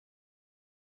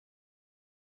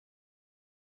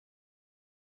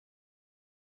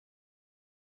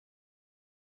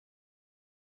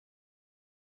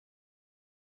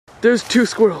There's 2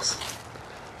 squirrels.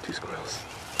 2 squirrels.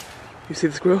 You see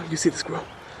the squirrel? You see the squirrel?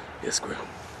 Yes, squirrel.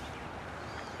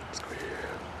 Squirrel.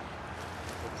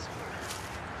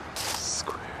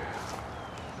 Squirrel.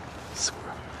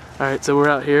 Squirrel. Alright, so we're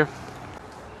out here.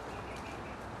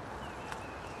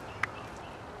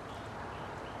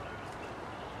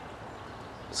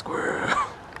 Squirrel.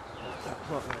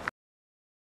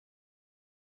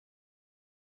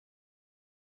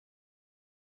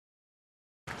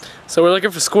 So we're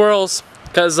looking for squirrels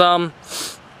because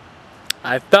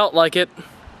I felt like it.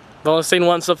 I've only seen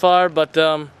 1 so far, but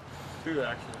 2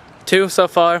 actually. 2 so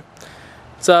far.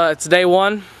 It's day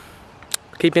 1.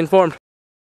 Keep you informed.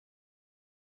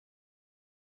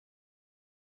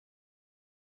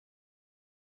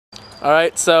 All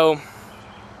right, so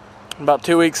about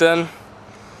 2 weeks in,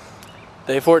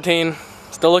 day 14.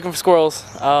 Still looking for squirrels.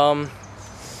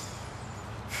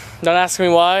 Don't ask me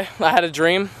why. I had a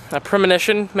dream, a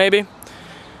premonition maybe,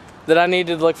 that I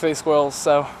needed to look for these squirrels,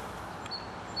 so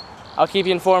I'll keep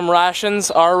you informed. Rations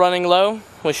are running low.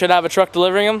 We should have a truck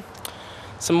delivering them.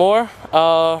 Some more.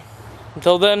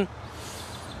 Until then,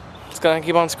 just gonna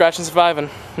keep on scratching, surviving.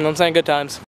 You know what I'm saying? Good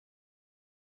times.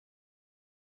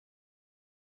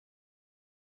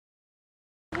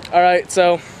 Alright,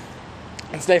 so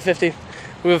it's day 50.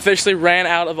 We've officially ran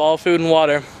out of all food and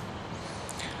water.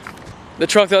 The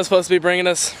truck that was supposed to be bringing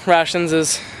us rations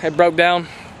it broke down.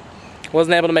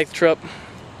 Wasn't able to make the trip.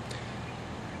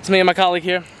 It's me and my colleague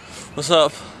here. What's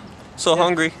up? So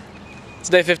hungry. It's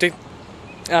day 50.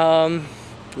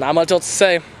 Not much else to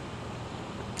say.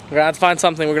 We're gonna have to find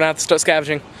something. We're gonna have to start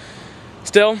scavenging.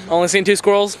 Still, only seen 2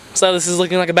 squirrels, so this is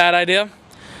looking like a bad idea.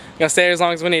 Gonna stay here as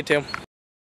long as we need to.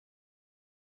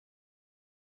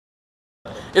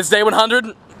 It's day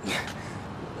 100.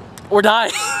 We're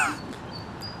dying.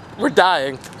 We're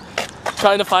dying.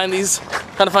 Trying to find these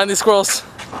squirrels.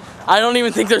 I don't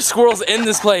even think there's squirrels in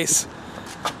this place.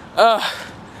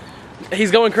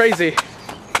 He's going crazy.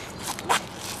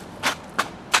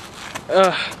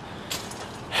 I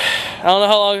don't know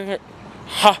how long.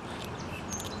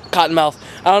 Cottonmouth.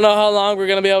 I don't know how long we're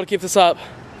gonna be able to keep this up.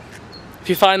 If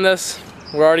you find this,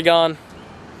 we're already gone.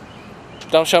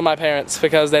 Don't show my parents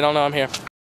because they don't know I'm here.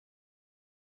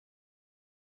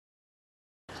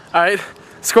 Alright,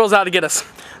 squirrels out to get us.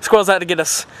 Squirrels out to get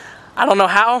us. I don't know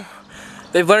how.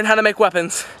 They've learned how to make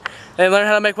weapons. They've learned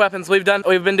how to make weapons. We've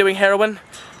been doing heroin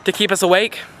to keep us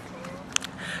awake,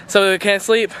 so we can't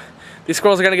sleep. These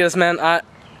squirrels are gonna get us, man.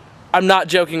 I'm not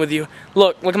joking with you.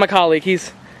 Look at my colleague.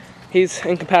 He's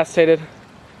incapacitated.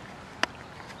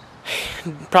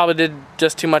 Probably did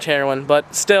just too much heroin,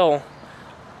 but still,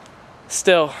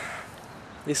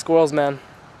 these squirrels, man.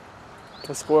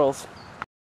 The squirrels.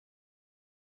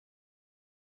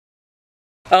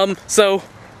 So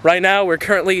right now we're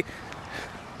currently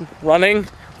running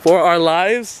for our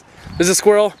lives. There's a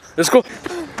squirrel. There's a squirrel.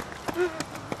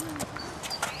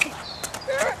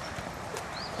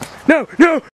 No,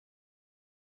 no,